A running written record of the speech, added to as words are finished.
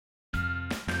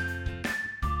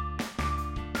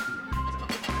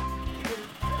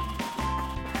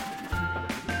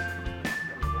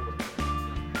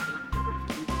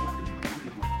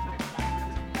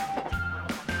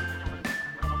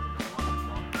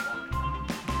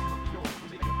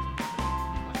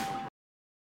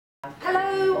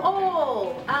Hello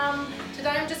all! Today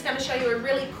I'm just going to show you a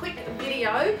really quick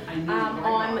video.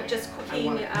 I'm just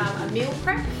cooking a meal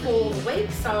prep for the week,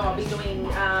 so I'll be doing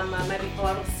maybe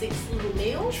 5 or 6 little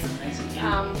meals,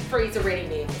 freezer ready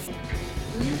meals.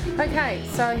 Okay,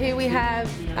 so here we have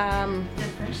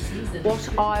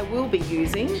what I will be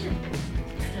using.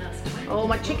 All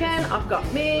my chicken, I've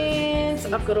got mince,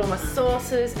 I've got all my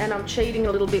sauces, and I'm cheating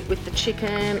a little bit with the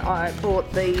chicken. I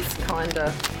bought these kind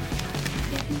of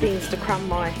things to crumb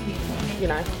my,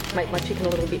 make my chicken a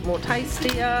little bit more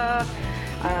tastier.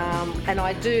 And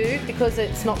I do, because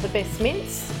it's not the best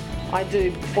mince, I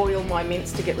do boil my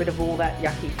mince to get rid of all that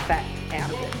yucky fat out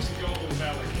of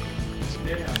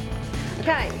it.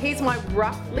 Okay, here's my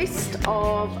rough list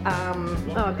of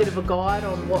a bit of a guide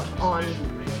on what I'm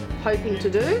hoping to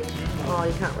do. Oh,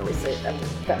 you can't really see it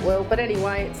that well, but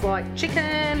anyway, it's like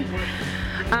chicken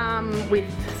with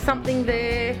something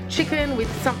there, chicken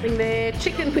with something there,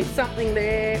 chicken with something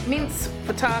there, mince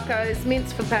for tacos,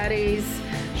 mince for patties,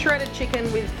 shredded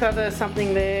chicken with further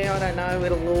something there. I don't know,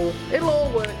 it'll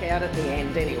all work out at the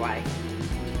end anyway.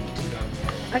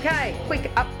 Okay,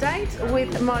 quick update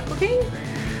with my cooking.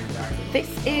 This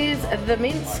is the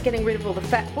mince, getting rid of all the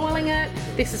fat, boiling it.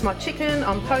 This is my chicken,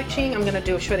 I'm poaching. I'm going to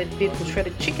do a beautiful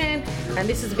shredded chicken. And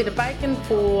this is a bit of bacon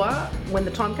for when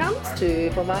the time comes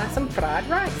for some fried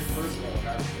rice.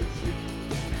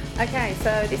 Okay,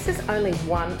 so this is only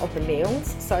one of the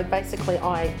meals. So basically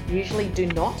I usually do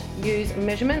not use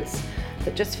measurements,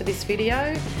 but just for this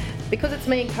video, because it's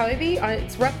me and Kobe,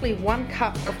 it's roughly 1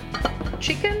 cup of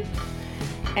chicken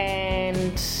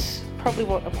and probably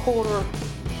a quarter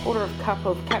of a cup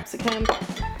of capsicum,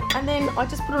 and then I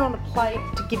just put it on a plate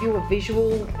to give you a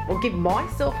visual, or give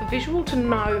myself a visual to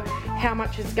know how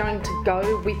much is going to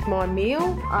go with my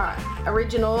meal.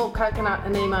 Original coconut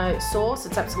anemo sauce,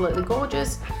 it's absolutely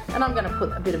gorgeous, and I'm going to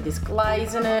put a bit of this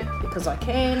glaze in it because I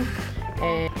can.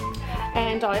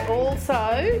 And I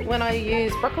also, when I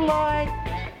use broccoli,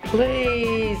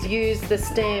 please use the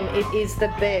stem, it is the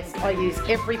best. I use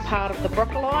every part of the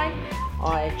broccoli,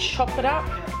 I chop it up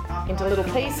into little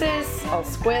pieces, I'll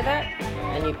square that,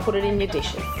 and you put it in your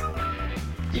dishes.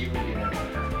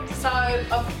 So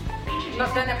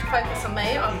don't have to focus on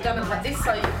me, I've done it like this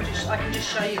so I can just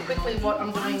show you quickly what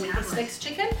I'm doing with this next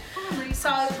chicken.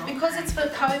 So because it's for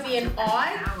Kobe and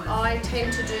I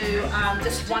tend to do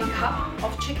just 1 cup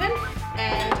of chicken,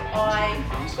 and I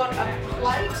got a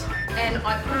plate and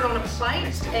I put it on a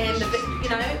plate, and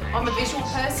I'm a visual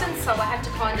person, so I had to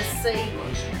kind of see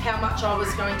how much I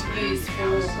was going to use for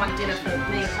one dinner for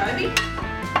me and Kobe.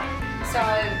 So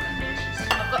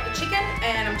I've got the chicken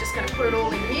and I'm just going to put it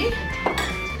all in here.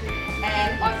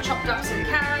 And I've chopped up some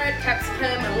carrot,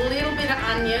 capsicum, a little bit of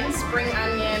onion, spring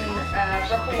onion,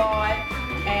 broccoli,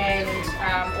 and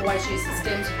always use the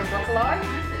stems for broccoli.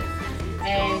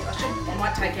 And I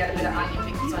might take out a bit of onion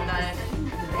because I know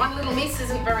one little miss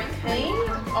isn't very keen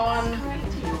on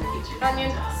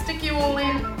onion. Stick you all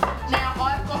in. Now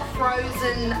I've got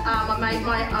frozen, I made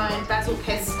my own basil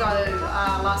pesto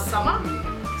last summer.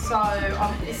 So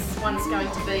this one's going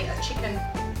to be a chicken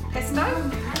pesto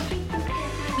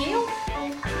meal.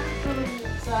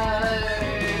 So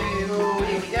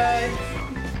here we go,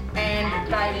 and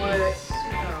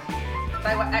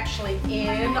they were actually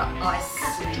in ice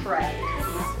trays.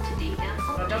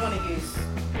 But I don't want to use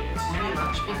too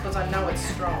much because I know it's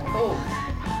strong. Oh,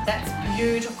 that's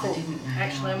beautiful.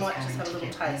 Actually, I might just have a little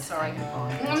taste. Sorry.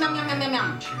 Yum, yum, yum, yum,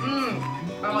 yum.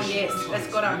 Oh yes, that's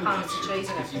got our Parmesan cheese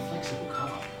in it.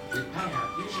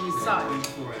 So,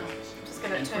 just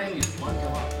going to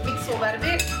mix all that a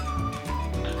bit.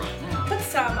 Put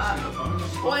some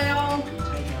oil,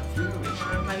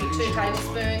 maybe 2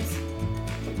 tablespoons,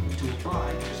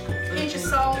 pinch of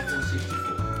salt,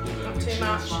 not too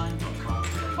much.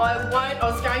 I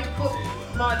was going to put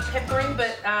my pepper in,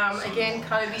 but again,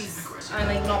 Kobe's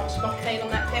only not keen on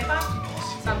that pepper,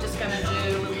 so I'm just going to do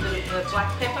a little bit of the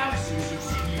black pepper.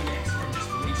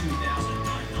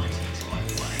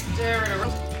 Stir it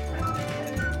around.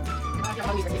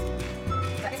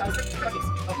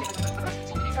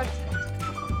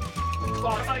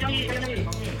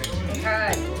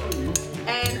 Okay,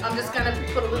 and I'm just going to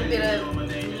put a little bit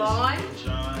of lime.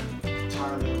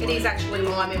 It is actually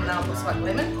lime, even though it looks like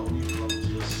lemon.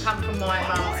 Come from my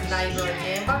mum's neighbour in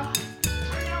Amber.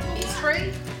 His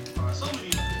tree. So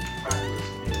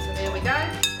there we go.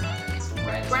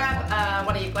 Grab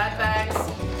one of your glad bags.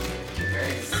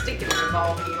 Stick it in the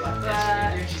bowl here like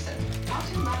that.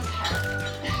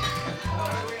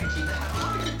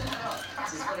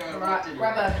 Right,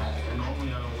 grab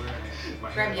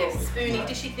grab your spoony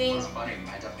dishy thing.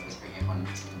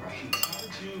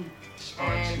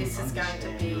 And this is going to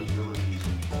be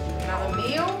another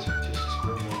meal.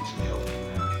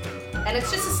 And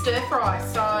it's just a stir fry,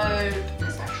 so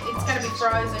it's going to be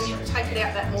frozen. You can take it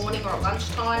out that morning or at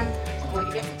lunchtime.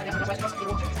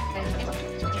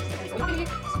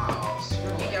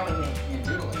 You go in there.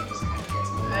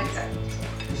 Okay.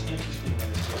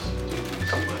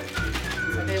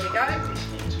 So there we go.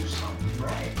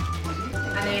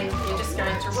 And then you're just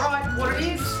going to write what it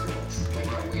is.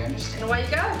 And away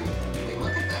you go.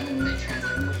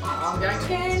 I'm going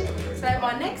to. So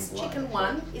my next chicken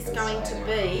one is going to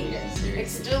be,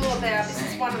 it's still about, this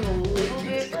is one and a little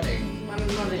bit, not even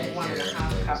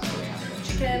 1.5 cups of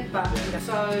chicken, but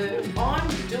so I'm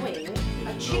doing a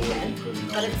chicken,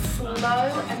 but it's slow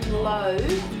and low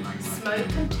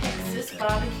smoke and Texas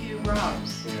barbecue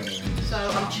rubs. So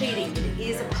I'm cheating, it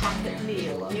is a packet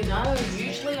meal. You know,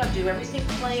 usually I do everything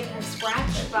clean from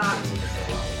scratch, but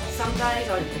some days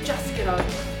I just get over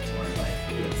it.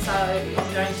 So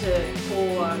I'm going to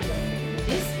pour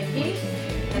this in here,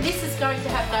 and this is going to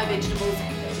have no vegetables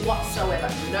whatsoever,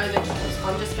 no vegetables.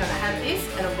 I'm just going to have this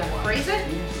and I'm going to freeze it.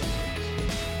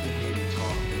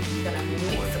 I'm going to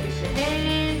mix it with your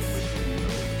hands.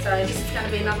 So this is going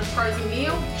to be another frozen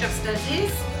meal, just as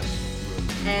is.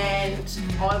 And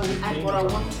I will add what I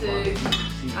want to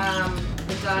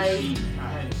the day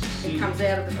it comes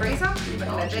out of the freezer. I can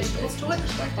add vegetables to it.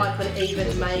 I could even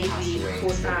maybe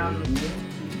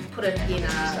put it in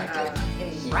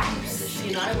wraps,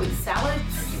 you know, with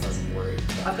salads.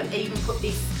 I could even put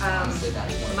this,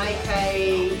 make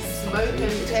a smoke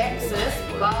and Texas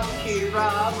barbecue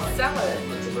rub salad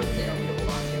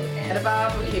at a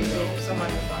barbecue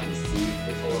somewhere.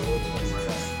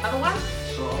 Other one,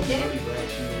 again,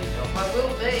 I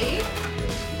will be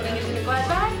putting it in a glad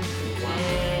bag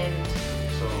and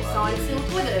sign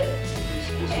sealed with it.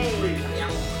 Hey.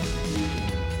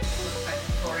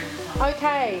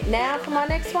 Okay, now for my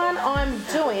next one, I'm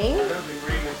doing,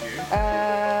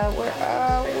 where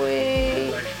are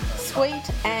we? Sweet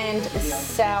and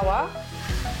sour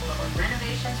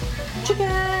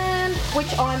chicken,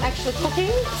 which I'm actually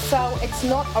cooking, so it's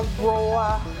not a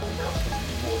raw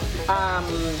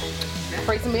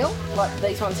freezer meal like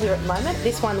these ones here at the moment.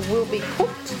 This one will be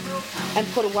cooked and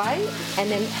put away and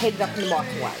then headed up in the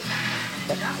microwave.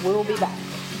 But we'll be back.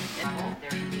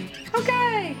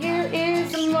 Okay, here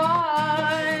is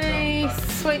my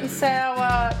sweet and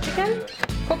sour chicken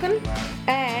cooking,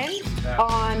 and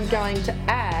I'm going to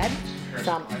add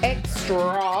some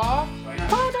extra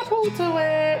pineapple to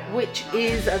it, which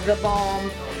is the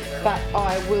bomb. But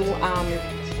I will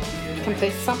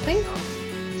confess something.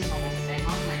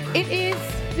 It is,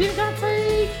 you can't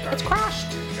see, it's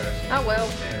crushed. Oh well,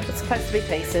 it's supposed to be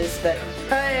pieces, but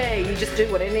hey, you just do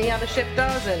what any other chef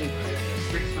does and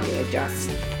you just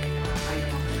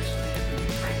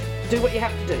do what you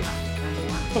have to do.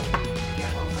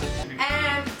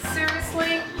 And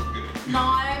seriously,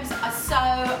 knives are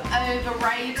so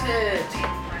overrated.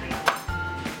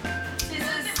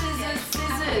 Scissors, scissors,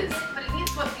 scissors.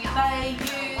 They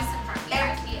use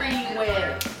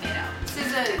everywhere.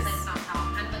 Scissors.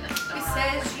 It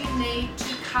says you need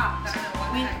to cut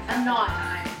with a knife.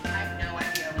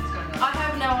 I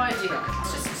have no idea.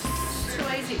 It's just too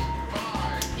easy.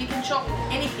 You can chop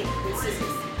anything with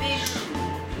scissors. Fish,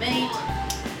 meat,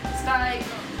 steak,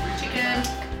 chicken.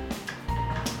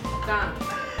 Done.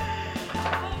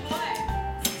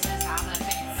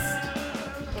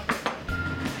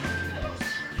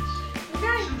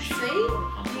 Okay, see?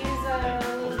 Here's a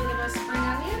little bit of a spring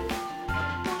onion.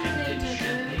 All you need to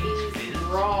do is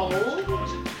roll.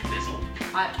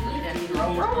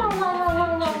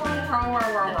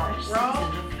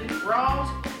 Roll,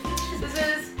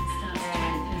 scissors,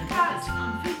 and cut.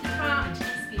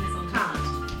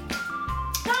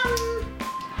 Done.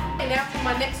 And now for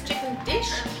my next chicken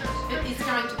dish, it is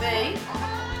going to be,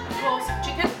 of course,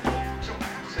 chicken,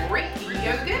 Greek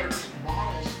yogurt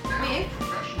with,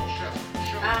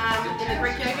 in the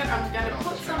Greek yogurt, I'm going to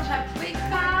put some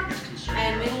paprika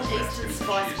and Middle Eastern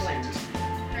spice blend.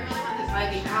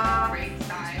 Maybe half a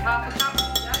cup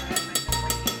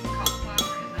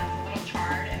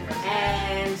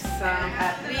and some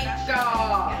paprika.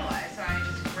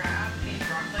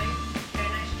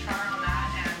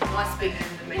 Nice big,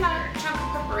 chunk of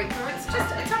paprika. It's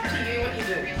up to you what you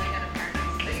do.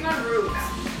 There's no rules.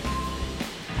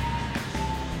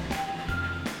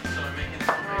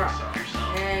 Alright,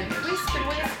 and whisk and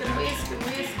whisk and whisk and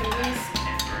whisk and whisk.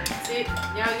 That's it.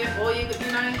 Yogurt, or you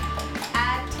know.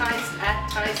 Add taste, add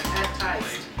taste, add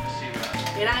taste.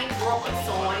 It ain't rocket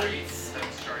science.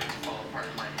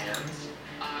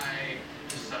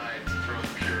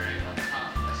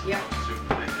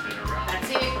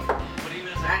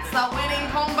 the winning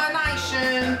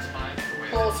combination.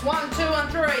 Horse 1, 2 and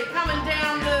 3 coming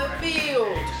down the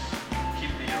field.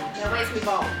 Now where's my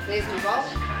bowl? There's my bowl.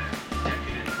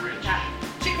 Okay.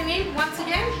 Chicken in once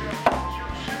again.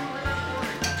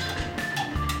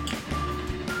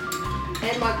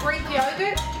 And my Greek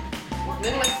yogurt,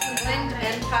 Middle Eastern blend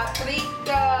and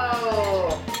paprika.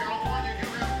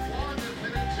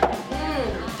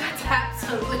 That's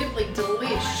absolutely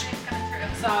delish.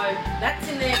 So that's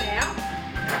in there now.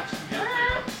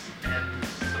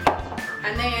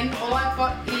 And then all I've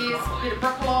got is a bit of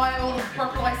broccoli, all the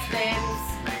broccoli stems,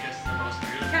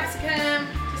 capsicum,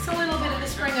 just a little bit of the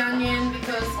spring onion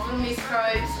because on the East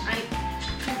Coast ain't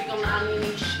too big on the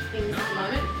onion-ish things at the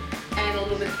moment, and a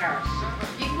little bit of carrot.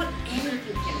 You can put anything in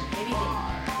it, anything.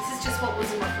 This is just what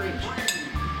was in my fridge.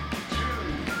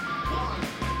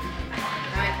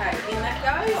 Okay, in that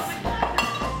goes.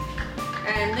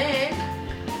 And then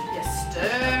you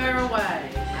stir away.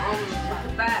 Look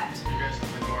at that.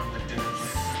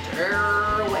 Stir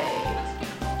away.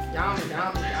 Yum,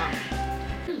 yum, yum.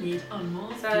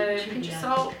 So, pinch of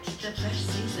salt.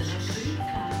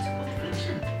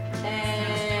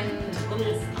 And a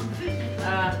little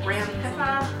brown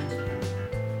pepper.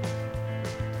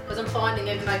 Because I'm finding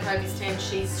even though Kobe's 10,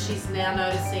 she's now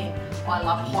noticing I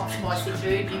love hot spicy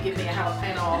food. You give me a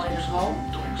jalapeno, I'll eat it whole.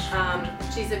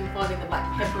 She's even finding the black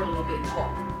pepper a little bit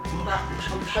hot. But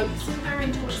I'm coaxing her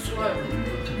into it slowly.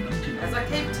 As I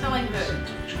keep telling her,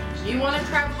 you want to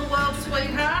travel the world,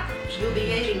 sweetheart? You'll be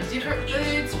eating different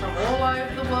foods from all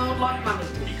over the world like Mummy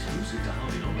did.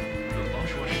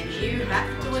 And you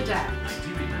have to adapt.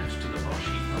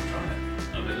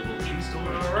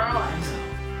 Alright.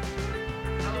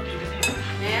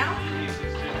 Now,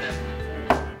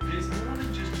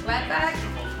 flat back.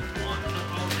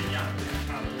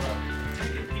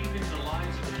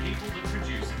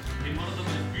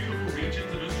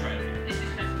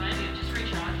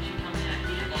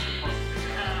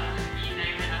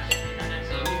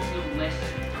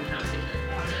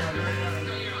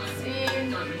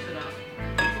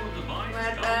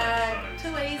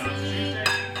 Too easy.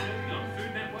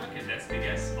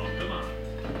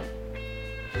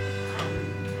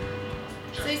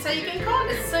 See, so you can kind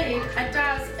of see it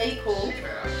does equal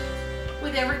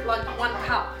with every like 1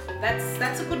 cup.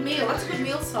 That's a good meal. That's a good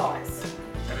meal size.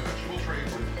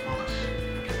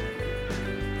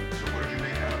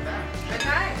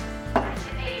 Okay.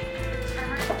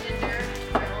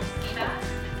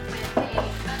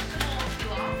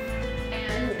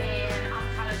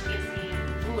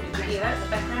 That in the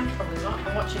background? Probably not.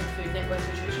 I'm watching Food Network as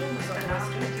usual. That's what I must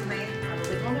do.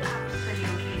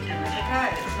 Okay,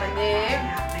 and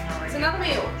there's another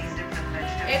meal.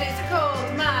 It is called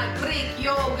my Greek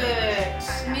yogurt,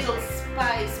 middle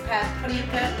spice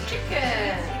paprika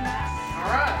chicken.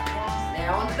 Alright,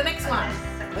 now on to the next one.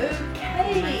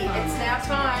 Okay, it's now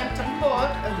time to put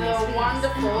the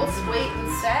wonderful sweet and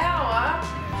sour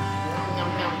yum,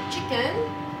 yum, chicken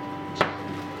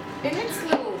in its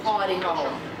little hidey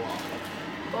hole.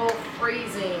 All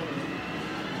freezing.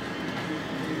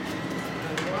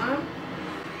 One.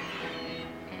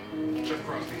 Chef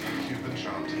Crosby, you've been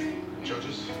chopped.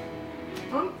 Judges?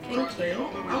 I'm thinking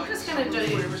I'm just going to do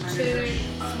 2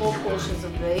 small portions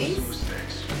of these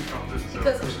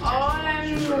because I'm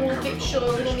a little bit sure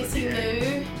little Missy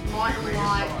Moo mightn't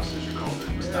like.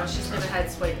 She's never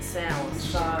had sweet and sour,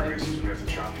 so I'm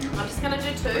just going to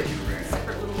do 2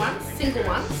 separate little ones, single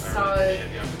ones. So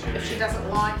if she doesn't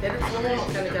like it, it's all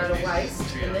not going to go to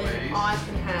waste, and then I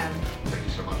can have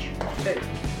 2.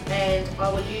 And I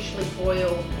would usually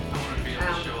boil.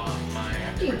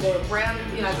 You can boil brown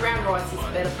rice is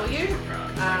better for you,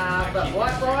 but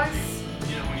white rice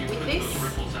with this.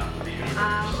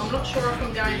 I'm not sure if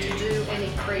I'm going to do any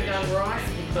pre-done rice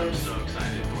because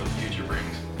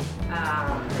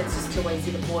it's just too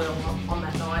easy to boil on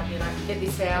that night, get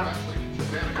this out.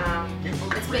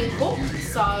 It's been cooked,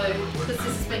 so because this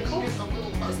has been cooked,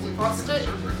 just defrost it,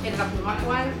 heat it up in the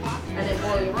microwave, and then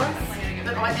boil your rice.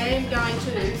 But I am going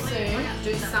to soon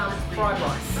do some fried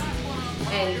rice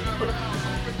and put it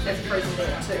as a freezer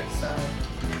there too, so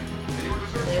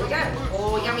there we go.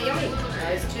 Oh, yummy, yummy.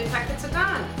 Those 2 packets are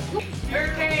done.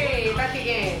 Okay, back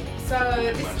again. So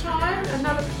this time,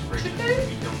 another chicken.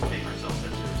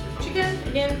 Chicken,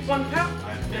 again, 1 cup.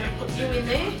 I'm going to put you in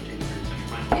there.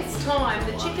 This time,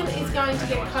 the chicken is going to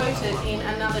get coated in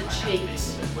another cheat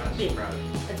dip.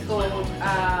 It's called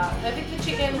perfect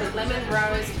chicken with lemon,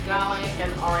 roast, garlic,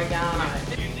 and oregano.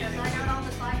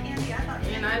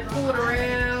 Pull it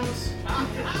around.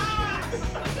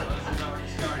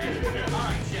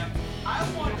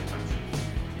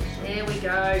 There we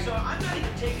go. So I'm not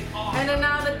even taking off. And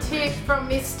another tip from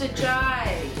Mr.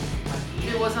 J,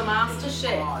 who was a master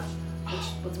chef, which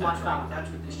was my father.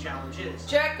 That's what this challenge is.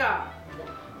 Checker.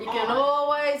 You can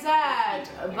always add,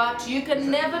 but you can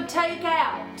never take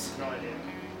out. No idea.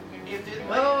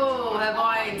 Oh, have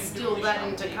I instilled that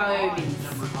into Kobe's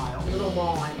little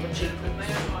mind, which you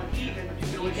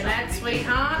can add,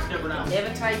 sweetheart,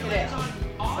 never take it out.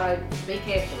 So be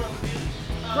careful.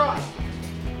 Right,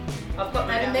 I've got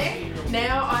that in there.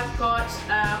 Now I've got,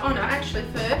 oh no, actually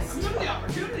first, a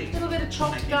little bit of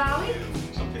chopped garlic.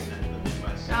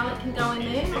 Garlic can go in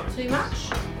there, not too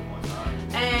much.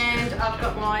 And I've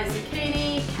got my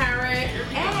zucchini, carrot,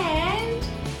 and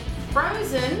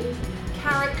frozen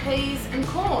carrot, peas, and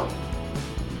corn.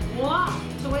 Voila,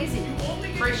 too easy.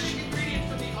 Fresh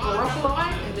broccoli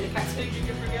and a bit of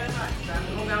capsicum.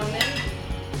 All go in there.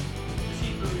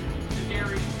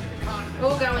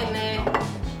 All go in there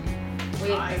with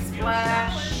a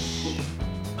splash.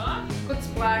 Good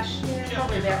splash.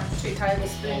 Probably about 2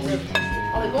 tablespoons of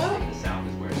olive oil.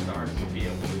 And you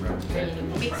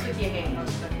can mix with your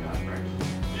hands.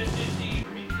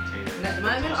 And at the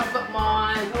moment I've got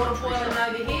my water boiling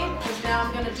over here because now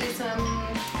I'm going to do some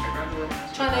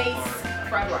Chinese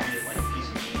fried rice.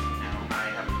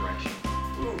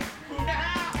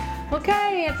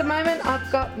 Okay, at the moment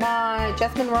I've got my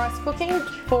jasmine rice cooking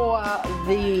for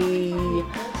the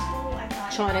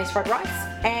Chinese fried rice,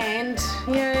 and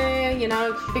yeah, you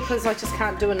know, because I just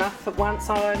can't do enough at once,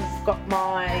 I've got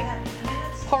my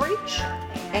porridge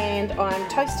and I'm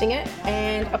toasting it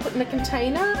and I put in a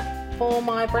container for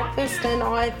my breakfast, and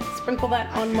I sprinkle that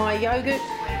on my yogurt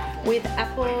with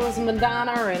apples and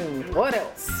banana and what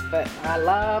else, but I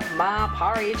love my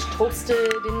porridge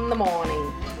toasted in the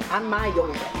morning on my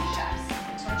yogurt.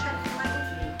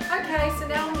 Okay, so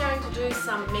now I'm going to do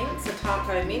some mince, a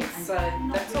taco mince, so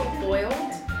that's all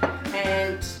boiled,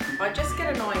 and I just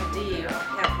get an idea of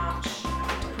how much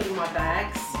to put in my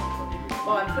bags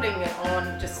by putting it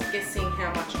on, just guessing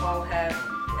how much I'll have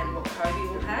and what Kobe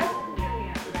will have.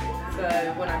 So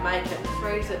when I make it and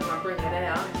freeze it and I bring it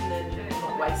out, then I'm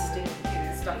not wasting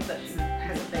stuff that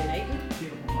hasn't been eaten.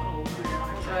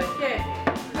 So yeah,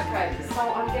 okay, so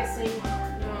I'm guessing,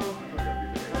 I'm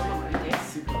not going to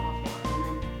guess.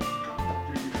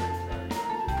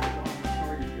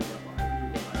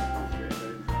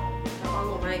 I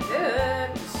will make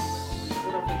it,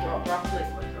 what have we got roughly?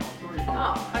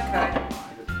 Oh, okay.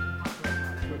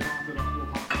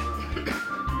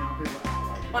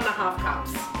 1.5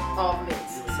 cups of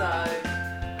mince. So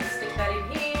stick that in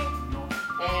here,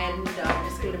 and I'm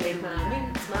just going to make my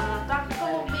mince, my taco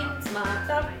mince.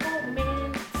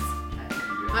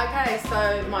 Okay, so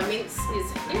my mince is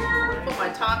here. Put my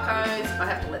tacos. I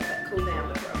have to let that cool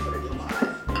down before I put it in my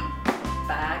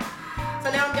bag. So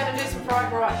now I'm going to do some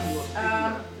fried rice.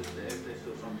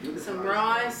 Some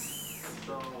rice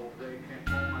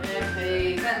and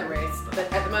peas and the rest. But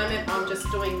at the moment I'm just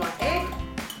doing my egg.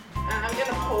 I'm going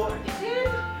to pour it in.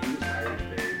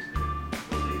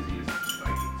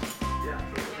 There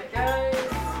it goes.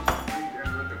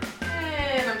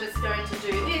 And I'm just going to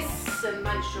do this and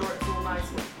make sure it's all nice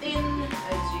and thin,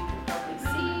 as you can probably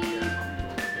see.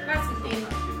 Nice and thin.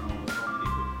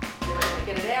 Then I'm going to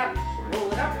get it out, roll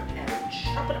it up, and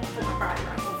chop it up for my fried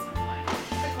rice.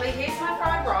 Quickly, here's my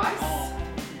fried rice.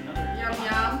 Yum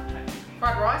yum.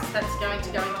 Fried rice, that's going to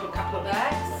go into a couple of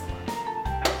bags.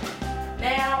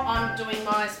 Now I'm doing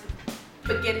my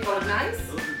spaghetti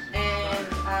bolognese, and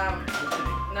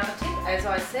another tip, as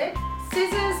I said,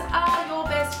 scissors are your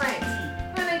best friends.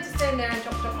 No need to stand there and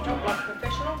chop, chop, chop like a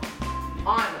professional.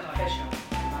 I'm a professional.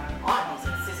 I'm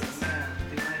using scissors.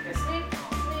 Just snip,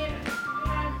 snip,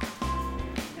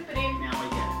 dip it in,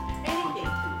 anything.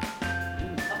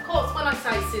 Of course, when I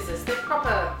say scissors, they're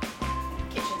proper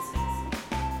kitchen scissors.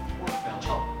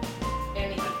 Chop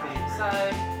anything. So,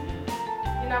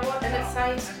 you know what, and it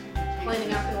saves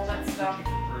cleaning up and all that stuff.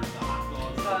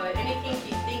 So anything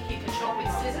you think you can chop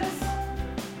with scissors,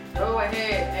 go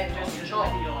ahead and just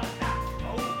chop.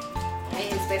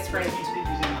 Hands best friend.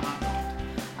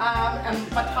 And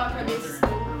my taco mince is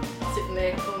still sitting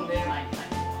there cooling down.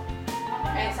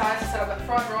 And so as I said, I've got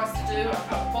fried rice to do, I've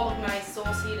got bolognese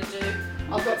sauce here to do,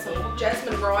 I've got some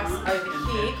jasmine rice over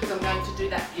here because I'm going to do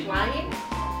that plain.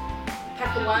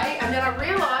 Pack away, and then I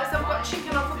realised I've got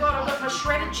chicken. I forgot I've got my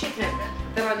shredded chicken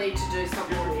that I need to do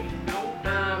something with.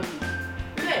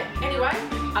 Yeah, anyway,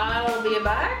 I'll be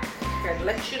back and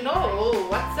let you know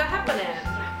what's happening.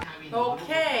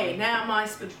 Okay, now my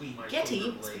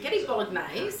spaghetti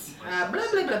bolognese, blah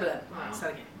blah blah blah. Right,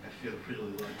 start again.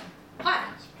 Hi,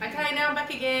 okay, now I'm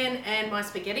back again, and my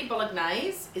spaghetti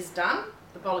bolognese is done,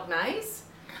 the bolognese.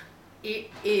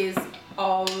 It is,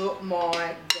 oh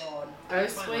my God. Oh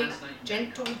sweet,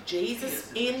 gentle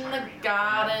Jesus in the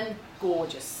garden,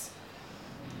 gorgeous.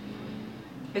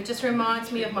 It just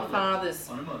reminds me of my father's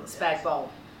spag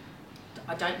bowl.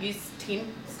 I don't use tin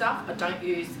stuff, it's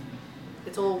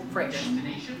all fresh.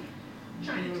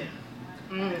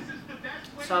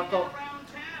 So I've got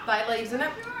bay leaves in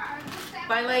it.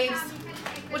 Bay leaves,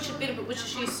 bit of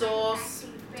Worcestershire sauce,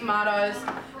 tomatoes,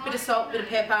 bit of salt, bit of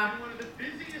pepper,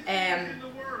 and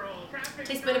a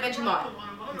teaspoon of Vegemite.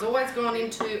 It's always gone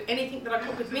into anything that I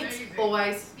cook with mince,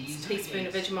 always a teaspoon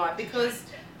of Vegemite, because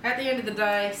at the end of the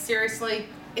day, seriously,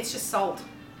 it's just salt.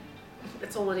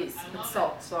 That's all it is, it's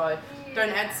salt. So don't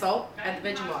add salt, add the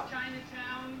Vegemite.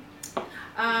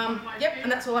 Yep,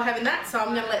 and that's all I have in that, so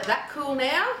I'm going to let that cool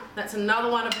now. That's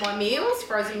another one of my meals,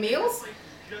 frozen meals.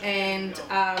 And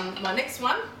my next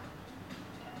one,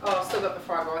 I've still got the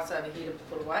fried rice over here to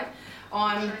put away.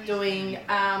 I'm doing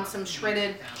some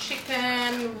shredded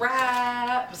chicken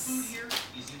wraps.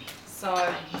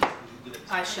 So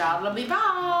I shall be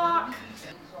back.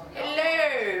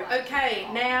 Hello. Okay,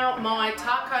 now my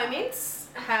taco mince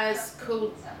has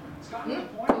cooled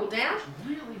down.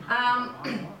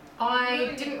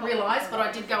 I didn't realise, but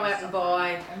I did go out and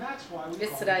buy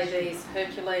yesterday these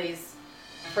Hercules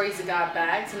freezer guard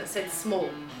bags, and it said small.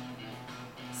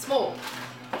 Small.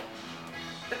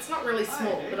 That's not really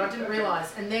small, but I didn't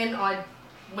realise. And then I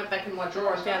went back in my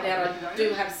drawer and found out I do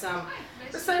have some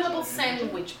resealable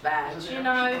sandwich bags. You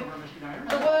know,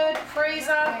 the word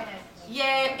freezer,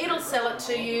 yeah, it'll sell it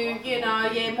to you, you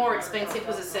know, yeah, more expensive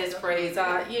because it says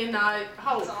freezer, you know,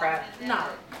 holy crap, no.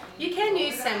 You can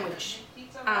use sandwich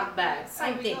bags,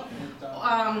 same thing.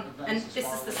 And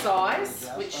this is the size,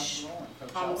 which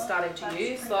I'm starting to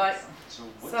use, like,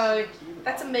 so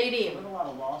that's a medium,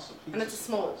 and it's a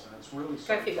small,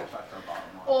 go figure.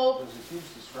 Or,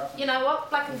 you know what,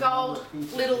 black and gold,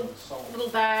 little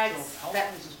bags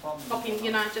that pop in,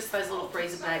 you know, just those little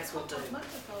freezer bags will do.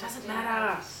 Doesn't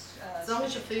matter, as long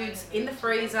as your food's in the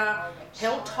freezer,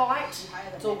 held tight,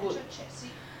 it's all good.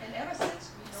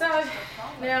 So,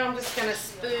 now I'm just going to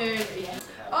spoon,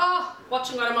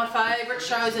 watching one of my favourite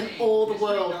shows in all the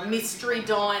world, Mystery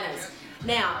Diners.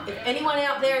 Now, if anyone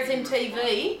out there is in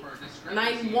TV and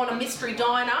they want a mystery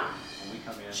diner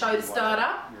show to start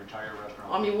up,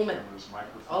 I'm your woman.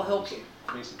 I'll help you.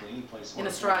 In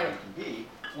Australia.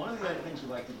 One of the other things we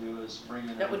like to do is bring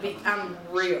in. That would be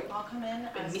unreal.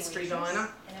 A mystery diner.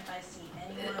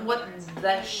 What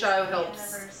that show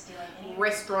helps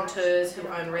restaurateurs who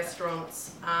own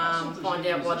restaurants find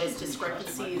out why there's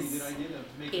discrepancies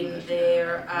in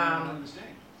their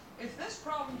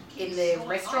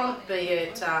restaurant, be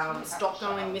it stock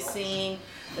going missing,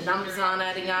 the numbers aren't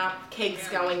adding up, kegs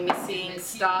going missing,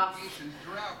 staff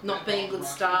not being good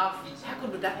staff. How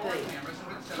good would that be?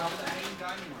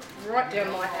 Right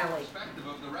down my alley.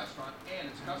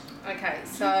 Okay,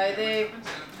 so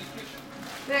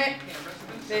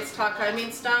there's taco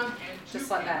mince done,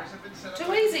 just like that.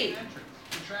 Too easy.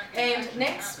 And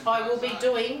next I will be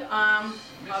doing, I've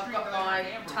got my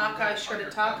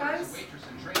shredded tacos,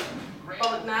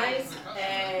 bolognese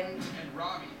and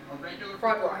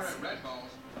fried rice.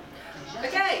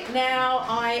 Okay, now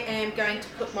I am going to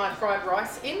put my fried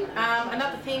rice in.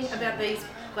 Another thing about these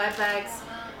glad bags,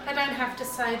 they don't have to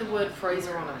say the word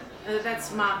freezer on them.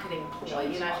 That's marketing ploy,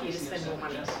 you know, for you to spend more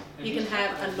money. You can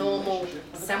have a normal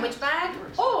sandwich bag,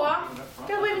 or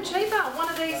go even cheaper, one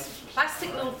of these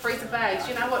plastic little freezer bags.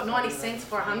 You know what, 90 cents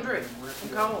for 100 from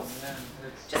Coles.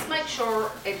 Just make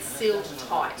sure it's sealed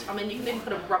tight. I mean, you can even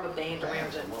put a rubber band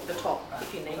around the top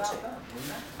if you need to.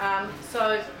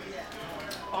 So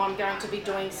I'm going to be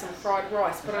doing some fried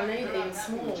rice, but I need even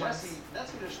smaller ones.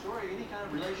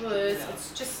 Because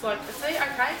it's just like, see,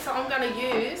 okay, so I'm going to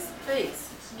use these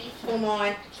for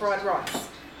my fried rice.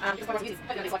 And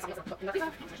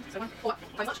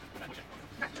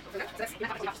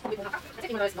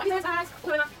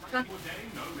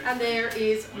there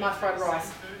is my fried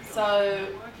rice. So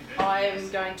I am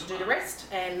going to do the rest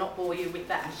and not bore you with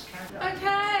that.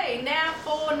 Okay, now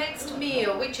for next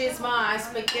meal, which is my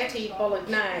spaghetti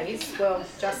bolognese. Well,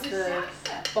 just the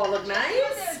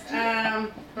bolognese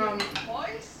from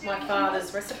my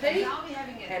father's recipe,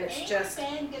 and it's just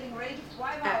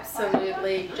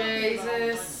absolutely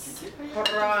Jesus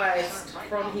Christ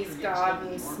from his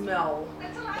garden smell.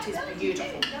 It is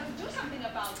beautiful.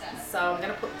 So I'm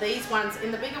going to put these ones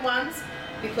in the bigger ones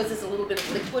because there's a little bit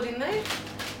of liquid in there.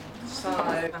 So,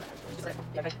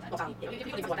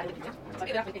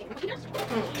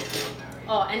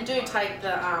 oh, and do take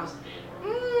the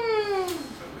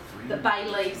bay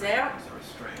leaves out.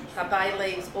 The bay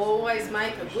leaves always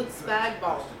make a good spag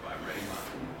bowl.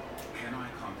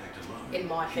 In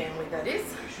my family, that is.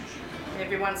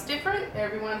 Everyone's different,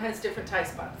 everyone has different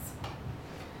taste buds.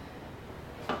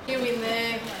 Few in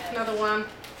there, another one.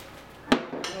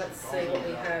 Let's see what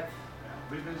we have.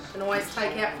 You can always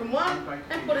take out from one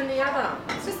and put in the other.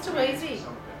 It's just too easy.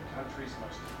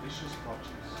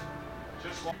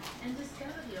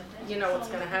 You know what's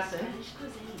going to happen.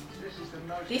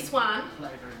 This one,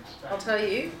 I'll tell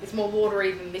you, is more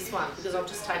watery than this one because I've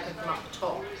just taken from up the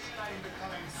top.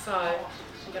 So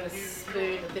I'm going to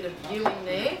spoon a bit of you in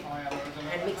there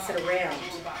and mix it around.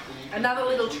 Another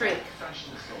little trick.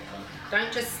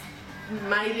 Don't just,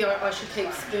 maybe I should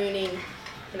keep spooning,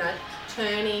 you know,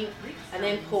 turning and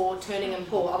then pour, turning and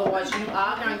pour. Otherwise you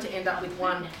are going to end up with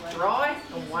one dry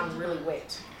and one really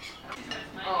wet.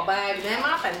 I'll bag them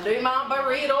up and do my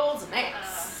burritos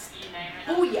next.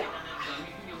 Oh yeah.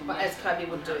 But as Kobe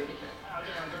would do. I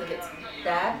think it's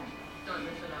dab,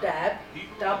 dab,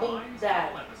 double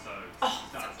dab. Oh,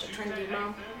 such a trendy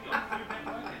mum.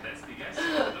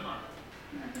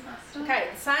 Okay,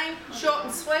 same, short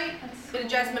and sweet, bit of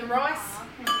jasmine rice,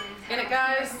 in it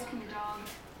goes,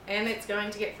 and it's going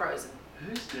to get frozen.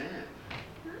 Who's Dan?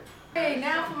 Okay,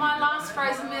 now for my last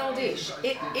frozen meal dish.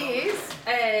 It is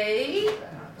a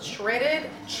shredded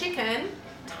chicken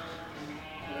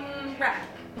wrap.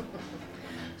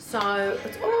 So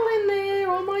it's all in there,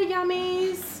 all my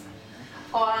yummies.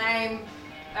 I'm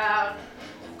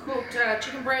cooked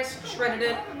chicken breast, shredded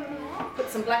it, put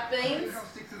some black beans.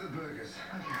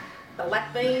 The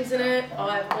black beans in it.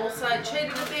 I've also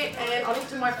cheated a bit and I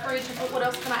looked in my fridge and thought what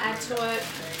else can I add to it.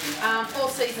 4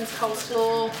 Seasons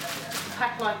coleslaw,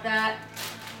 packed like that.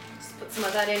 Just put some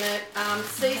of that in it.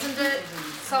 Seasoned it,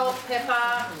 salt, pepper,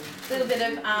 a little bit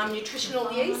of nutritional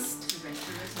yeast.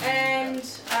 And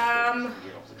so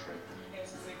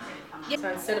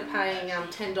instead of paying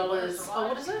 $10, oh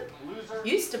what is it?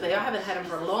 Used to be, I haven't had them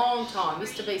for a long time.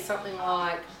 Used to be something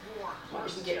like, what,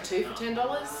 you can get 2 for $10.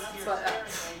 It's like that.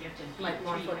 Make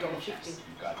mine for $1.50.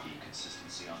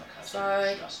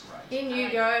 So in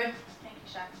you go.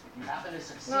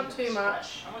 Not too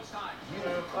much.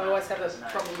 I always have a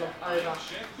problem of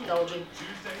overindulging.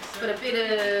 But a bit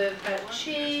of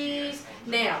cheese.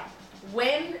 Now,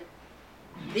 when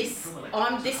this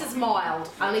is mild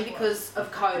only because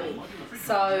of Kobe.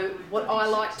 So what I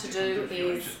like to do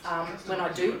is when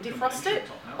I do defrost it,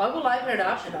 I will open it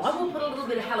up and I will put a little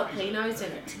bit of jalapenos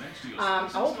in it.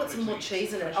 I will put some more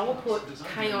cheese in it. I will put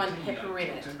cayenne pepper in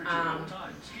it.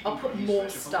 I'll put more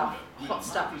stuff, hot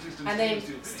stuff, and then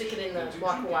stick it in the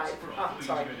microwave. Oh,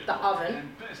 sorry, the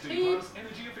oven.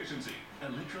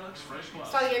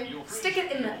 So again, stick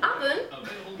it in the oven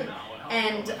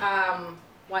and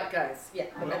away it goes. Yeah,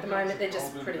 but at the moment they're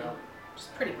just pretty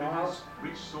mild.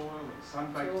 Rich soil and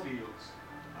sun-baked fields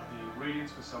are the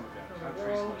ingredients for some of our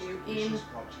country's most delicious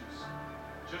produce.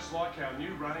 Just like our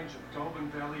new range of Golden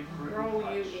Valley fruit and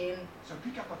fudge. So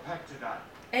pick up a pack today.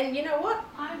 And you know what?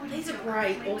 These are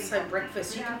great also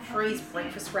breakfast. You can freeze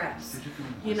breakfast wraps.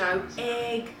 You know,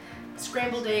 egg,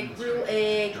 scrambled egg, real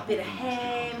egg, bit of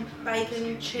ham,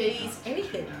 bacon, cheese,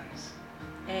 anything.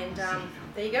 And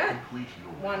there you go.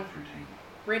 One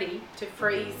ready to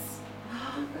freeze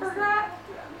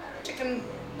chicken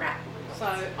wrap. So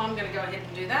I'm going to go ahead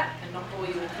and do that and not bore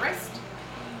you with the rest.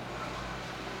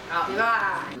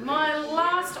 My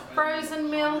last frozen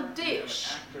meal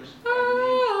dish.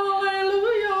 Oh,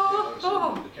 hallelujah.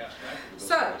 Oh.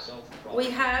 So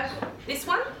we have this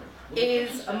one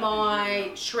is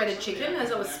my shredded chicken,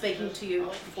 as I was speaking to you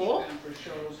before.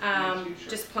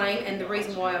 Just plain, and the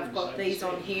reason why I've got these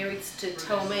on here is to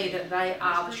tell me that they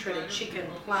are the shredded chicken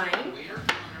plain.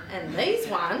 And these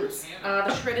ones are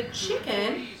the shredded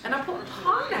chicken, and I put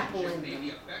pineapple in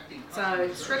them.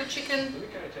 So shredded chicken,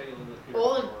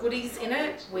 all the goodies in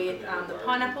it with the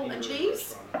pineapple and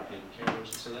cheese.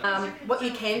 What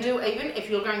you can do, even if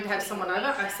you're going to have someone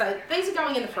over, I say these are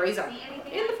going in the freezer.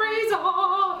 In the freezer,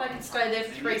 they can stay there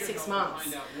for 3-6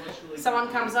 months. Someone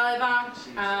comes over,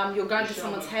 you're going to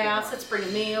someone's house, let's bring a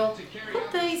meal.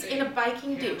 Put these in a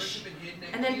baking dish,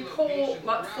 and then pour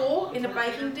like 4 in a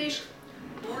baking dish.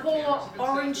 Pour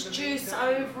orange juice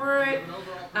over it,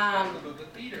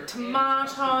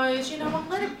 tomatoes, you know what,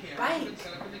 let it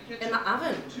bake in the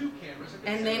oven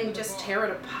and then just tear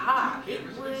it apart. It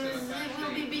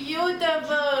will be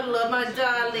beautiful, my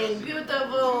darling,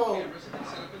 beautiful.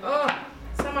 Oh,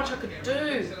 so much I could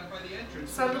do,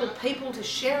 so little people to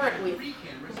share it with.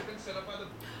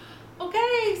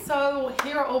 Okay, so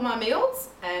here are all my meals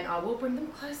and I will bring them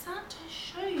closer to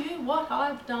show you what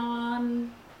I've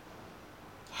done.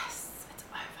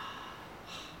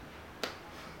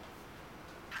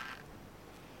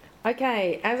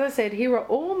 Okay, as I said, here are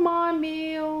all my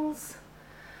meals,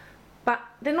 But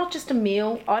they're not just a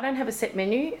meal. I don't have a set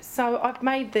menu, so I've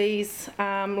made these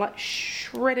like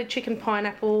shredded chicken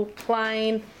pineapple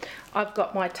plain. I've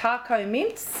got my taco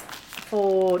mince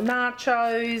for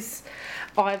nachos.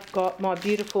 I've got my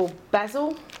beautiful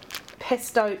basil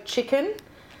pesto chicken,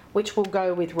 which will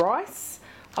go with rice.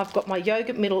 I've got my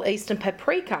yogurt Middle Eastern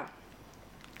paprika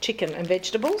chicken and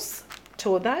vegetables,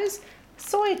 2 of those.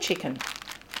 Soya chicken,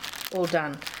 all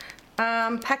done.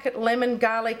 Packet lemon,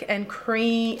 garlic and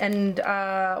cream and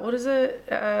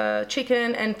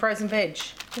chicken and frozen veg.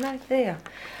 You know, there.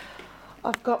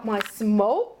 I've got my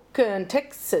smoked and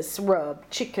Texas rub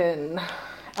chicken.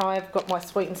 I've got my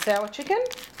sweet and sour chicken.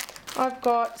 I've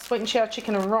got sweet and sour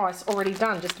chicken and rice already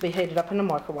done, just to be heated up in the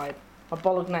microwave. My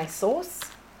bolognese sauce.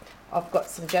 I've got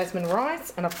some jasmine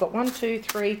rice, and I've got 1, 2,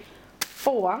 3,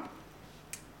 4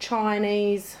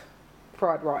 Chinese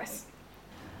fried rice.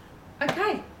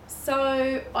 Okay,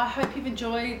 so I hope you've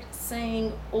enjoyed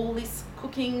seeing all this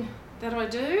cooking that I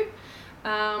do.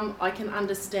 I can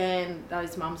understand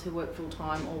those mums who work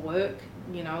full-time or work,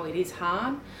 you know, it is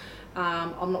hard.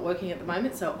 I'm not working at the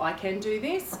moment, so I can do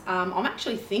this. I'm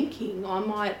actually thinking I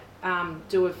might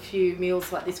do a few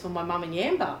meals like this for my mum in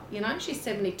Yamba. You know, she's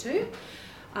 72.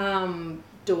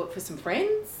 Do it for some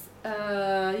friends.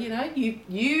 You know,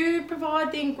 you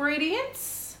provide the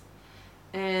ingredients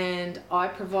and I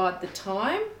provide the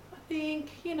time. I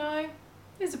think, you know,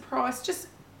 there's a price just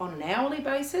on an hourly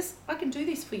basis. I can do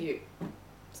this for you.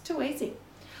 It's too easy.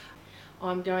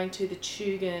 I'm going to the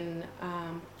Tugan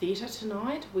Theatre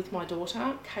tonight with my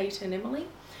daughter, Kate and Emily,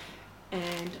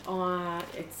 and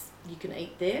you can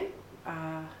eat there,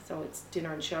 so it's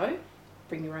dinner and show,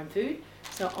 bring your own food.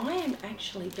 So I am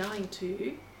actually going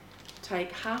to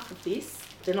take half of this,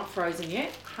 they're not frozen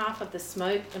yet, half of the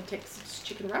smoked and Texas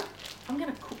chicken wrap. I'm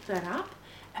going to cook that up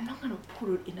and I'm going to put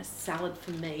it in a salad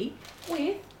for me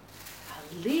with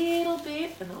a little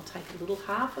bit, and I'll take a little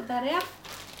half of that out.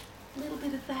 A little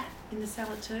bit of that in the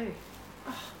salad too.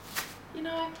 Oh, you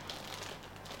know,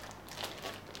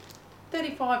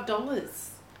 $35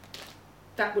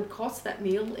 that would cost that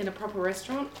meal in a proper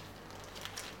restaurant.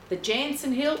 The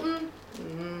Janczar Hilton,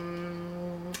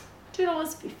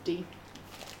 $2.50.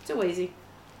 Too easy.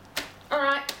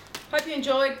 Alright, hope you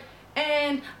enjoyed,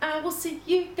 and I will see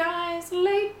you guys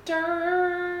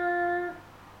later.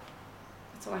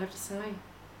 That's all I have to say.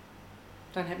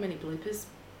 Don't have many bloopers.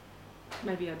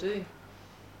 Maybe I do.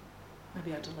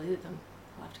 Maybe I deleted them.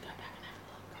 I'll have to go back and have a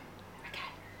look.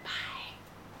 Okay,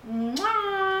 bye.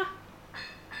 Mwah.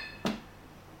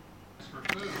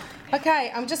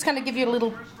 Okay, I'm just going to give you a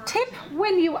little tip.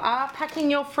 When you are packing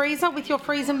your freezer with your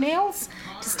freezer meals,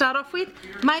 to start off with,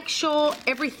 make sure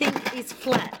everything is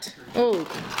flat. Oh,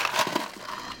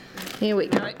 here we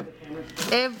go.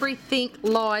 Everything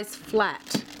lies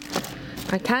flat.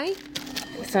 Okay?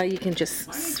 So you can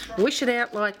just swish it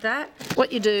out like that.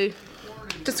 What you do,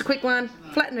 just a quick one,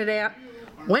 flatten it out.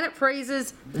 When it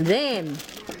freezes, then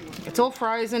it's all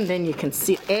frozen, then you can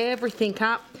sit everything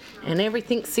up and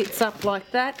everything sits up like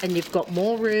that and you've got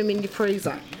more room in your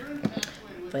freezer.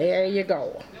 There you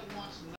go.